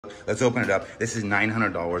look. Let's open it up. This is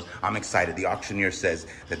 $900. I'm excited. The auctioneer says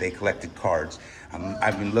that they collected cards.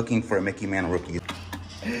 I've been looking for a Mickey Mantle rookie.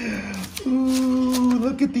 Ooh,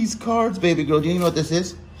 look at these cards, baby girl. Do you know what this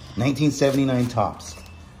is? 1979 Topps.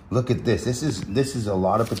 Look at this. This is a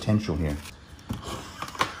lot of potential here.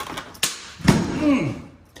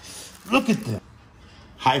 Look at this.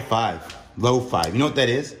 High five, low five. You know what that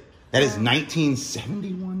is? That is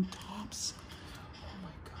 1971 Topps. Oh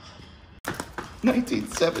my God.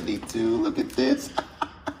 1972. Look at this.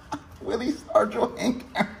 Willie Stargell, Hank,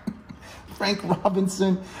 Frank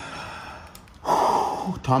Robinson.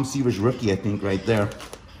 Tom Seaver's rookie, I think, right there.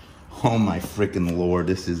 Oh my freaking Lord.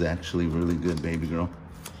 This is actually really good, baby girl.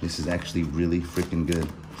 This is actually really freaking good.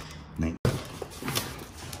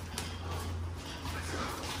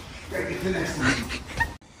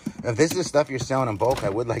 If this is stuff you're selling in bulk, I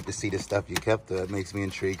would like to see the stuff you kept. That makes me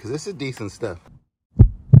intrigued, because this is decent stuff.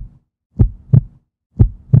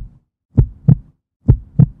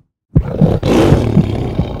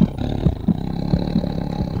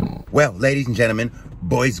 Well, ladies and gentlemen,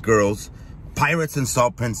 boys, girls, pirates and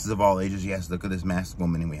salt princes of all ages. Yes, look at this masked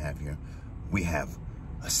woman we have here. We have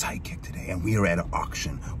a sidekick today, and we are at an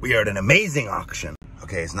auction. We are at an amazing auction.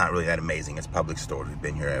 Okay, it's not really that amazing. It's public storage. We've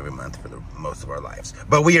been here every month for most of our lives.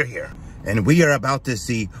 But we are here, and we are about to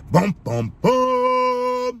see boom, boom,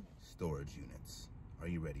 boom storage units. Are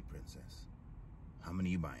you ready, princess? How many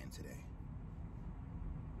are you buying today?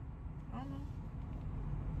 I don't know.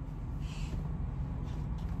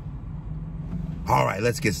 All right,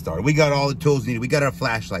 let's get started. We got all the tools needed. We got our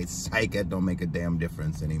flashlights. Psych, that don't make a damn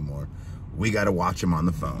difference anymore. We got to watch them on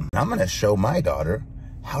the phone. I'm going to show my daughter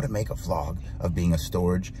how to make a vlog of being a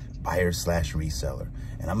storage buyer / reseller.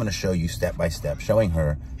 And I'm going to show you step by step, showing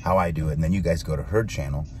her how I do it. And then you guys go to her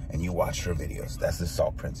channel and you watch her videos. That's the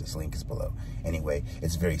Salt Princess. Link is below. Anyway,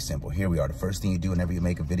 it's very simple. Here we are. The first thing you do whenever you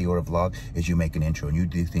make a video or a vlog is you make an intro, and you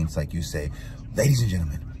do things like you say, ladies and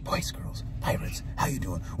gentlemen, boys, girls, pirates, how you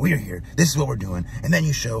doing? We are here. This is what we're doing. And then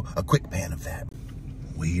you show a quick pan of that.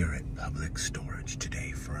 We are at public storage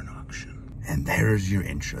today for an auction. And there's your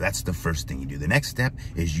intro. That's the first thing you do. The next step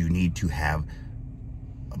is you need to have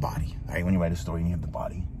a body. All right, when you write a story, you have the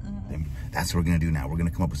body. That's what we're going to do now. We're going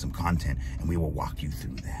to come up with some content, and we will walk you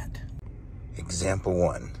through that. Example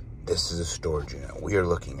 1. This is a storage unit. We are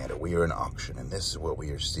looking at it. We are in auction, and this is what we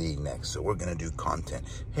are seeing next. So we're going to do content.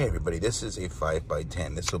 Hey, everybody, this is a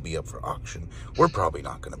 5x10. This will be up for auction. We're probably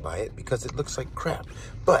not going to buy it because it looks like crap.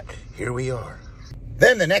 But here we are.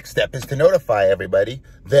 Then the next step is to notify everybody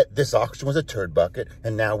that this auction was a turd bucket,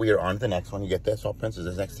 and now we are on to the next one. You get this, Salt Princess?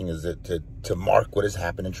 The next thing is to mark what has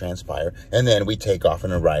happened and transpire, and then we take off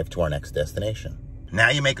and arrive to our next destination. Now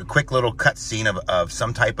you make a quick little cut scene of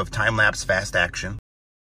some type of time-lapse fast action.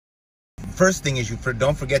 First thing is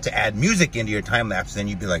don't forget to add music into your time-lapse, then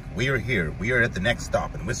you'd be like, we are here. We are at the next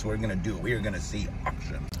stop, and this is what we're going to do. We are going to see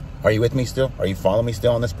auction. Are you with me still? Are you following me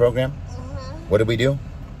still on this program? What did we do?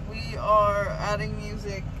 We are adding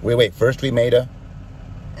music. Wait. First we made a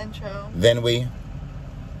intro. Then we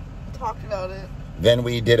talked about it. Then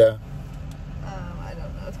we did a I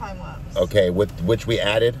don't know, time lapse. Okay, with which we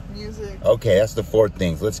added music. Okay, that's the 4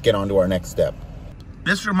 things. Let's get on to our next step.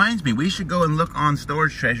 This reminds me, we should go and look on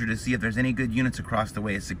Storage Treasure to see if there's any good units across the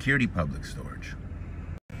way at Security Public Storage.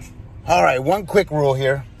 All right, one quick rule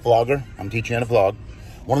here, vlogger. I'm teaching you how to vlog.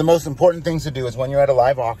 One of the most important things to do is when you're at a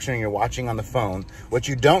live auction and you're watching on the phone, what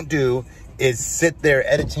you don't do is sit there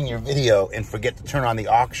editing your video and forget to turn on the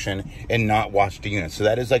auction and not watch the unit. So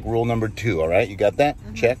that is like rule number 2, all right? You got that?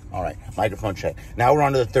 Check? All right, microphone check. Now we're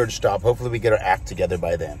on to the 3rd stop. Hopefully we get our act together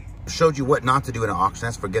by then. Showed you what not to do in an auction.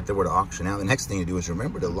 That's forget the word auction. Now the next thing you do is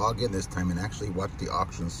remember to log in this time and actually watch the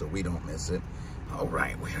auction so we don't miss it. All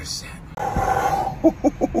right, we are set.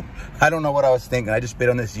 I don't know what I was thinking. I just bid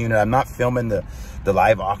on this unit. I'm not filming the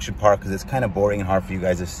live auction part because it's kind of boring and hard for you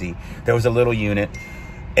guys to see. There was a little unit.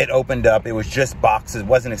 It opened up. It was just boxes.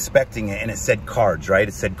 Wasn't expecting it. And it said cards, right?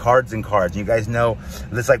 It said cards and cards. You guys know,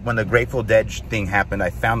 it's like when the Grateful Dead thing happened. I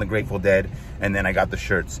found the Grateful Dead and then I got the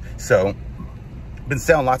shirts. So, been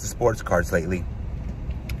selling lots of sports cards lately.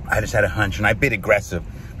 I just had a hunch and I bid aggressive.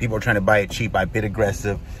 People were trying to buy it cheap. I bid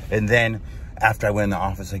aggressive. And then after I went in the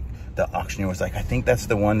office, like, the auctioneer was like, I think that's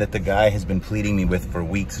the one that the guy has been pleading me with for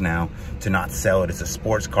weeks now to not sell it. It's a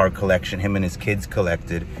sports card collection him and his kids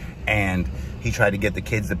collected, and he tried to get the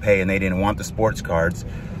kids to pay and they didn't want the sports cards.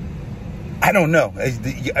 I don't know.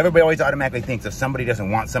 Everybody always automatically thinks if somebody doesn't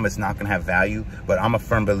want some, it's not going to have value, but I'm a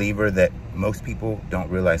firm believer that most people don't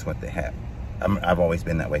realize what they have. I've always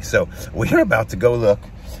been that way. So we're about to go look.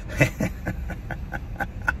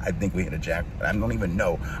 I think we hit a jackpot. I don't even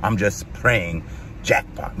know. I'm just praying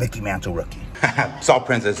Jackpot, Mickey Mantle rookie. Salt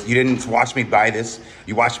Princess, you didn't watch me buy this.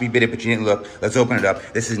 You watched me bid it, but you didn't look. Let's open it up.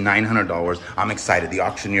 This is $900. I'm excited. The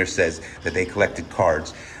auctioneer says that they collected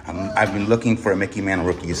cards. I've been looking for a Mickey Mantle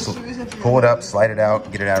rookie. You pull it up, slide it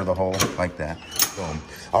out, get it out of the hole like that. Boom.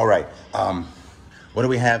 All right. What do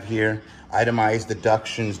we have here? Itemized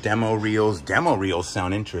deductions, demo reels. Demo reels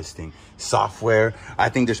sound interesting. Software. I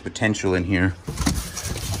think there's potential in here.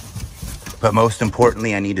 But most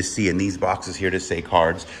importantly, I need to see in these boxes here to say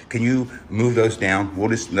cards. Can you move those down?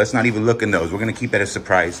 Let's not even look in those. We're gonna keep that a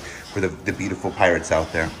surprise for the beautiful pirates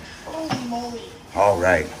out there. Holy moly. All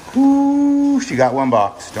right. Whoo, she got one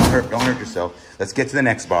box. Don't hurt yourself. Let's get to the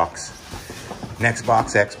next box. Next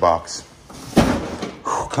box, X box.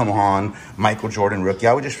 Whew, come on, Michael Jordan rookie.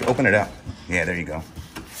 I would just open it up. Yeah, there you go.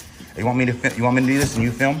 You want me to do this and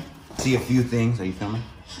you film? See a few things. Are you filming?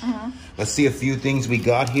 Let's see a few things we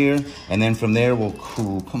got here, and then from there we'll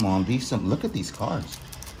come on, look at these cards.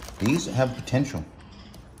 These have potential.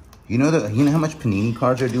 You know how much Panini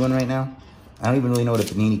cards are doing right now? I don't even really know what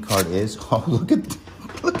a Panini card is. Oh, look at this.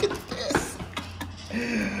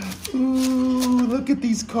 Ooh, look at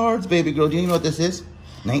these cards, baby girl. Do you know what this is?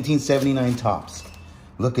 1979 Topps.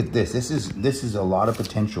 Look at this. This is a lot of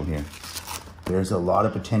potential here. There's a lot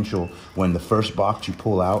of potential when the first box you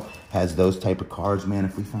pull out has those type of cards. Man,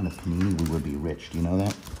 if we found a Panini, we would be rich. Do you know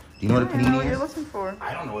that? Do you know what a Panini is? I don't know what you're looking for.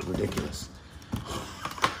 I don't know. It's ridiculous.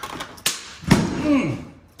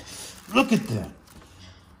 Look at that.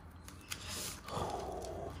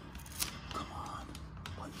 Come on.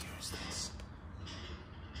 What year is this?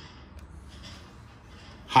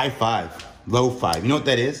 High five. Low five. You know what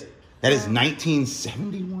that is? That is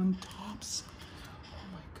 1971 Topps.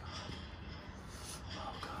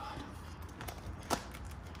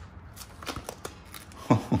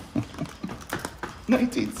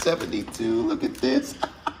 1972, look at this.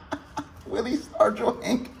 Willie Stargell,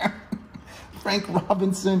 Hank Aaron, Frank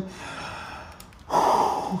Robinson.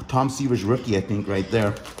 Tom Seaver's rookie, I think, right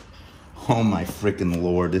there. Oh my freaking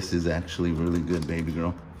Lord, this is actually really good, baby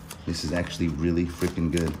girl. This is actually really freaking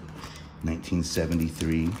good.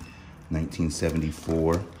 1973,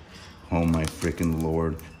 1974. Oh my freaking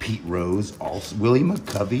Lord. Pete Rose, also Willie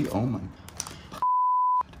McCovey. Oh my.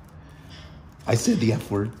 I said the F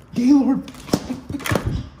word. Gaylord.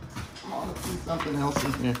 Come on, let's see something else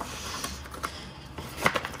in here.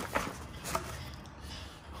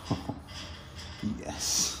 Oh,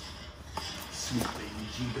 yes. Sweet baby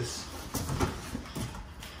Jeebus.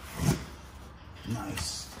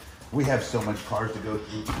 Nice. We have so much cards to go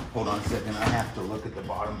through. Hold on a second. I have to look at the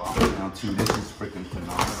bottom box now too. This is freaking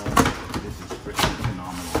phenomenal. This is freaking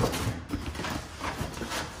phenomenal.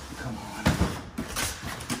 Come on.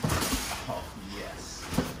 Oh, yes.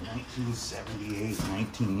 1978,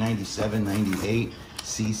 1997, 98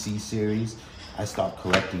 CC series. I stopped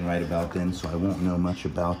collecting right about then, so I won't know much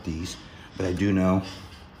about these. But I do know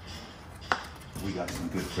we got some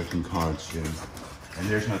good freaking cards, dude. And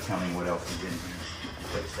there's no telling what else is in here.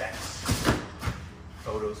 Like stats,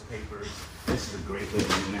 photos, papers. This is a great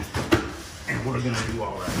little unit, and we're gonna do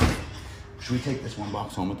all right. Should we take this one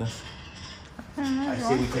box home with us? I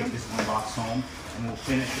say we take this one box home, and we'll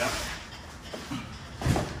finish up.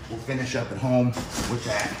 We'll finish up at home with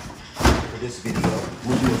that for this video.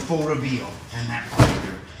 We'll do a full reveal and that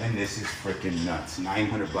binder. And this is freaking nuts.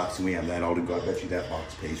 900 bucks, and we have that all to go. I bet you that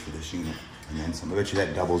box pays for this unit, and then some. I bet you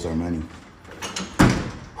that doubles our money.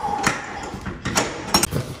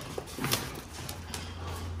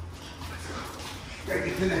 Gotta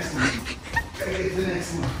get to the next one. Gotta get to the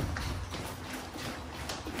next one.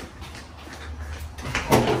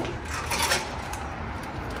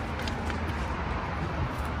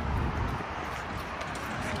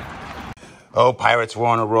 Oh, Pirates, we're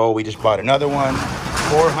on a roll. We just bought another one.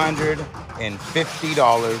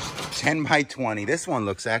 $450, 10 by 20. This one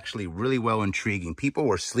looks actually really well intriguing. People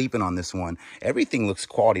were sleeping on this one. Everything looks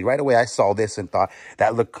quality. Right away, I saw this and thought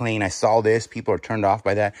that looked clean. I saw this. People are turned off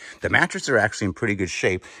by that. The mattresses are actually in pretty good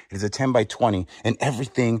shape. It is a 10 by 20, and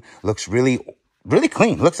everything looks really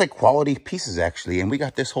clean. Looks like quality pieces, actually. And we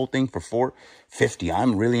got this whole thing for $450.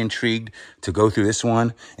 I'm really intrigued to go through this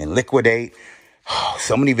one and liquidate. Oh,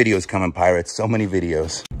 so many videos coming, Pirates. So many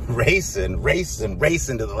videos. Racing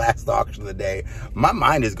to the last auction of the day. My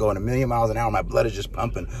mind is going a million miles an hour. My blood is just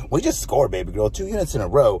pumping. We just scored, baby girl. 2 units in a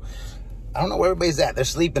row. I don't know where everybody's at. They're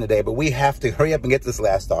sleeping today, but we have to hurry up and get this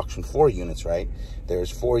last auction. 4 units, right? There's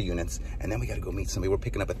 4 units. And then we got to go meet somebody. We're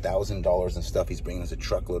picking up $1,000 and stuff. He's bringing us a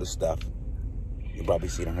truckload of stuff. You'll probably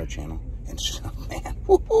see it on her channel. And man,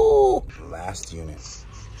 woohoo! Last unit.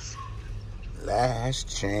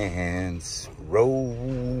 Last chance,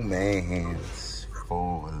 romance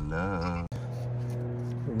for love.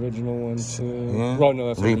 original one too. Yeah. Well, no,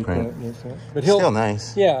 that's a Reprint. reprint. But he'll Still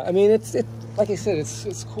nice. Yeah, I mean, it's like I said,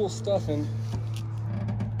 it's cool stuff, and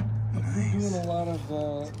we're doing a lot of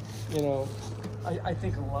you know. I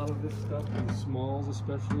think a lot of this stuff, in smalls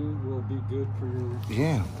especially, will be good for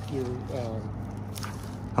your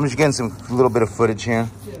I'm just getting some little bit of footage here.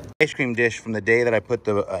 Yeah. Ice cream dish from the day that I put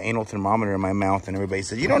the anal thermometer in my mouth, and everybody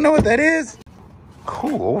said, "You don't know what that is?"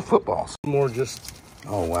 Cool, old footballs. More just.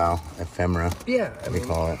 Oh wow, ephemera. Yeah, we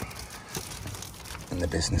call it in the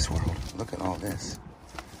business world. Look at all this.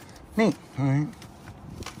 Neat. All right.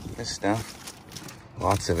 This stuff.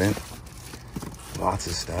 Lots of it. Lots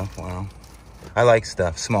of stuff. Wow. I like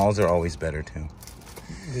stuff. Smalls are always better too.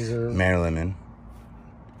 These are Marilyn.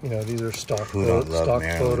 You know, these are stock, Who don't love stock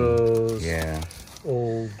Marilyn? photos. Yeah.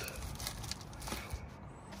 Old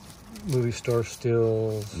movie star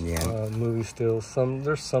stills. Yeah. Movie stills.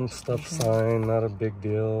 There's some stuff signed, not a big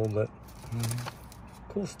deal, but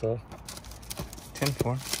cool stuff.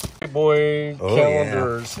 10-4. Boy Oh,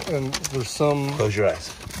 calendars, and there's some. Close your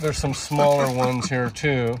eyes. There's some smaller ones here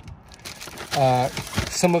too.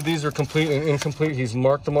 Some of these are complete and incomplete. He's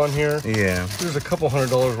marked them on here. Yeah. There's a couple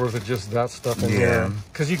 $100 worth of just that stuff in here.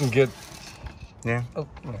 Because you can get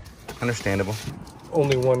Understandable.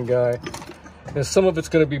 only one guy. And some of it's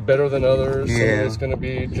going to be better than others. Some of Yeah. it's going to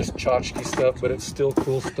be just tchotchke stuff, but it's still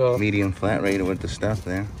cool stuff. Medium flat rate with the stuff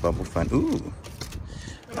there. Bubble fun. Ooh.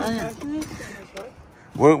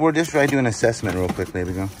 We're just trying to do an assessment real quick,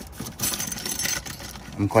 baby girl.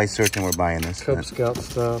 I'm quite certain we're buying this. Cub Scout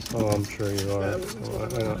stuff. Oh, I'm sure you are.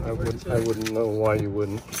 I wouldn't know why you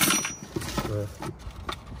wouldn't.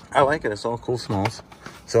 I like it. It's all cool smalls.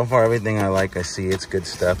 So far, everything I like, I see. It's good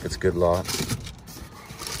stuff. It's good lots.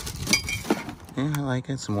 Yeah, I like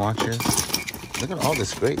it. Some watches. Look at all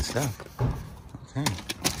this great stuff. Okay.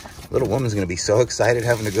 Little woman's going to be so excited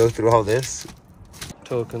having to go through all this.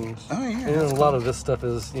 Tokens. Oh, yeah. And a lot of this stuff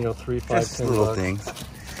is, you know, $3, $5, Just $10. little things.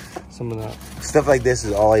 Some of that. Stuff like this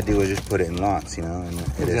is all I do is just put it in lots, you know, and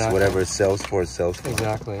it is whatever it sells for, it sells for.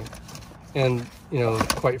 Exactly. And, you know,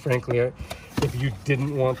 quite frankly, if you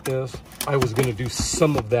didn't want this, I was going to do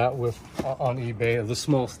some of that with on eBay. The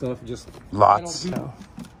small stuff, just lots.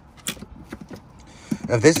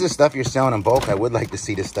 If this is stuff you're selling in bulk, I would like to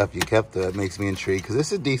see the stuff you kept. That makes me intrigued because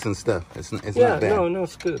this is decent stuff. It's not bad. No,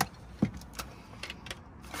 it's good.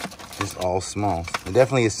 Just all small. It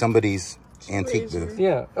definitely is somebody's antique booth.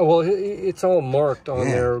 Yeah, well, it's all marked on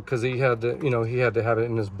there because he had to, you know, he had to have it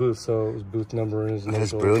in his booth, so his booth number is. That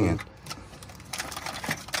is brilliant.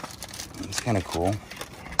 It's kind of cool.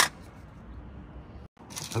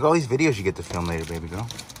 Look at all these videos you get to film later, baby girl.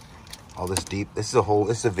 All this deep. This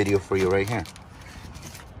is a video for you right here.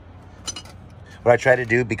 What I try to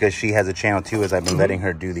do, because she has a channel too, is I've been letting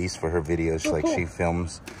her do these for her videos. She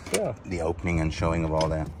films the opening and showing of all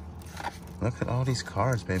that. Look at all these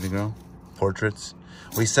cards, baby girl. Portraits.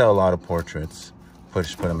 We sell a lot of portraits. Put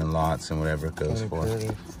them in lots and whatever it goes for.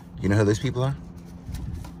 You know who these people are?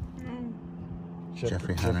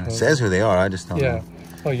 Jeffrey Hunter. It says who they are. I just don't know.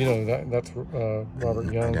 Oh, you know, that's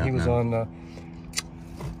Robert Young. He was on,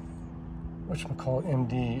 whatchamacallit,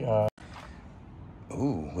 MD.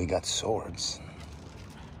 Ooh, we got swords.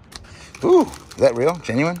 Ooh, is that real?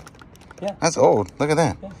 Genuine? Yeah. That's old. Look at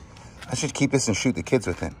that. Yeah. I should keep this and shoot the kids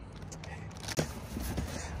with it.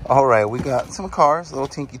 All right, we got some cars, little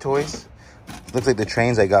tinky toys. Looks like the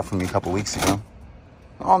trains I got from you a couple weeks ago.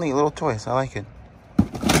 All neat little toys. I like it.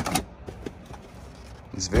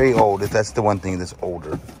 It's very old. That's the one thing that's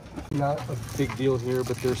older. Not a big deal here,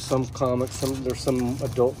 but there's some comics. There's some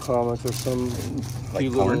adult comics. There's some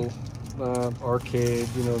cute little arcade.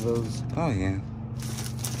 You know those. Oh yeah,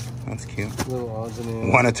 that's cute. Little odds and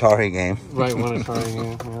ends. One Atari game. Right, one Atari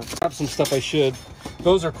game. Yeah. I have some stuff I should.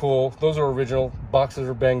 Those are cool. Those are original. Boxes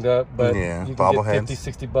are banged up, but you can get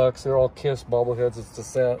 $50-$60. They're all Kiss bobbleheads. It's the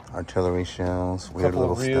set. Artillery shells, weird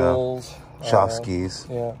little reels, stuff. Shop skis.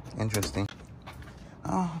 Yeah. Interesting.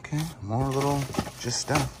 Oh, okay. More little just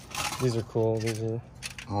stuff. These are cool. These are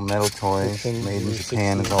little metal toys. Made in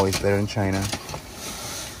Japan is always better than China.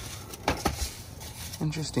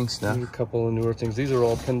 Interesting stuff. A couple of newer things. These are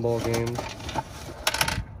all pinball games.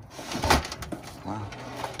 Wow.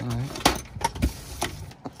 All right.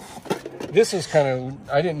 This is kind of,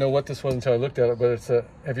 I didn't know what this was until I looked at it, but it's a,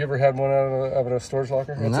 have you ever had one out of a storage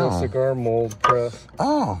locker? It's a cigar mold press.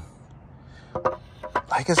 Oh.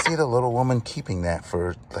 I can see the little woman keeping that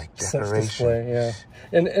for like decoration. Display, yeah.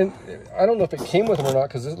 And I don't know if it came with them or not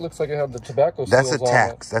because it looks like it had the tobacco seals on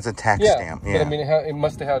it. That's a tax stamp. Yeah. But I mean, it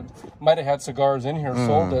might have had cigars in here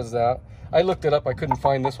sold as that. I looked it up. I couldn't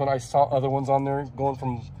find this one. I saw other ones on there going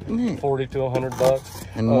from 40 to 100 bucks.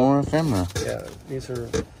 And more ephemera. Yeah, these are...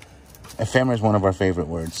 Ephemera is one of our favorite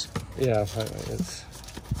words. Yeah, it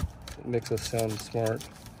makes us sound smart.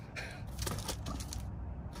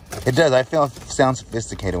 It does. I sound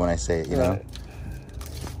sophisticated when I say it, you know?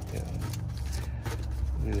 Yeah.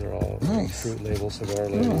 These are all nice. Fruit labels, cigar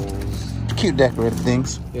labels. Cute decorative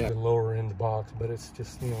things. Yeah, lower end box, but it's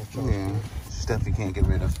just, you know, stuff you can't get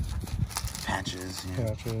rid of. Patches. Yeah.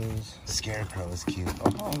 Patches. Scarecrow is cute.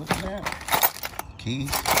 Oh, look at that.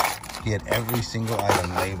 Keys. He had every single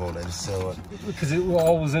item labeled, and so because it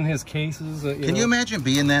all was in his cases. Can you imagine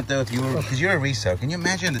being that though? If you were, because you're a resale, can you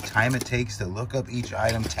imagine the time it takes to look up each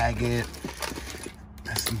item, tag it?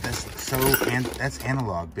 That's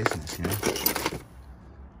analog business, you know.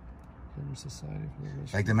 Society,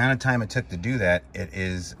 like the amount of time it took to do that, it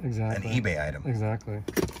is an eBay item. Exactly.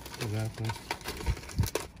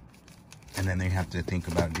 And then they have to think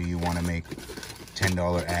about: do you want to make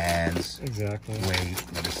 $10 ads? Exactly. Wait,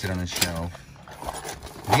 let it sit on a shelf.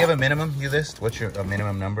 Do you have a minimum you list? What's your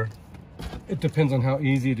minimum number? It depends on how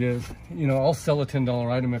easy it is. You know, I'll sell a $10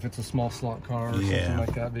 item if it's a small slot car or something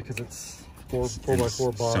like that, because it's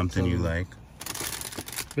 4x4 box. Something you like.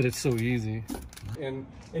 But it's so easy.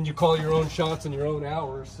 And you call your own shots in your own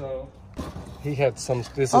hours, so he had some.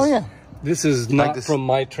 This is not like from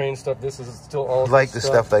my train stuff. This is still all like the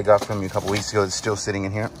stuff that I got from you a couple weeks ago. That's still sitting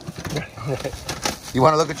in here. Right. You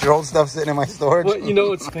want to look at your old stuff sitting in my storage? Well, you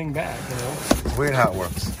know, it's thing back. You know, it's weird how it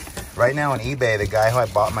works. Right now on eBay, the guy who I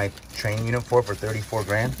bought my train unit for 34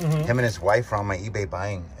 grand, him and his wife are on my eBay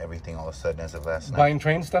buying everything all of a sudden as of last night. Buying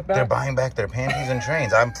train stuff back? They're buying back their panties and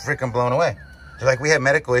trains. I'm freaking blown away. They're like, we have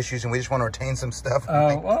medical issues and we just want to retain some stuff.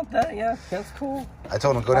 Well, that's cool. I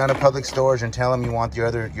told them, go down to public storage and tell them you want your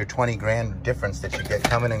 20 grand difference that you get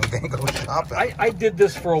coming and then go shopping. I did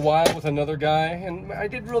this for a while with another guy and I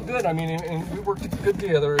did real good. I mean, and we worked good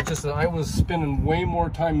together. It's just that I was spending way more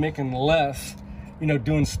time making less, you know,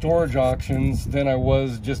 doing storage auctions than I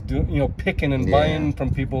was just doing, you know, picking and buying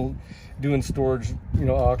from people doing storage, you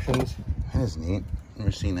know, auctions. That is neat.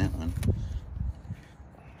 Never seen that one.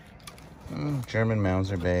 German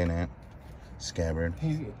Mauser bayonet, scabbard.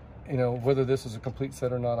 You know, whether this is a complete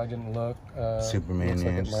set or not, I didn't look. Superman,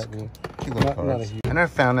 looks like it might be. Not a huge. I never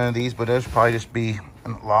found none of these, but there's probably just be a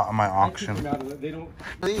lot on my auction. They don't.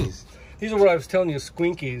 These are what I was telling you,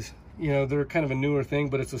 squinkies. You know, they're kind of a newer thing,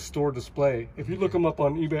 but it's a store display. If you look them up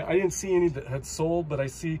on eBay, I didn't see any that had sold, but I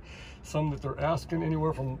see some that they're asking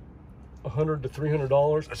anywhere from $100 to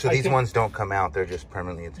 $300. So these ones don't come out; they're just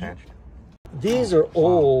permanently attached. These are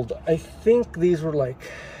old. I think these were like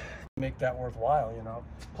make that worthwhile, you know.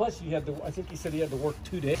 Plus, you had to. I think he said he had to work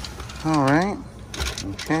 2 days. All right.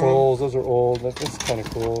 Okay. Trolls. Those are old. That's kind of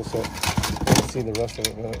cool. So let's see the rest of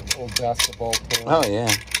it. The old basketball players. Oh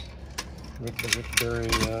yeah. Rick Barry.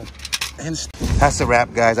 And that's a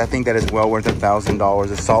wrap, guys. I think that is well worth $1,000.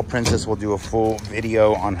 The Salt Princess will do a full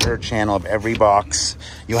video on her channel of every box.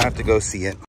 You'll have to go see it.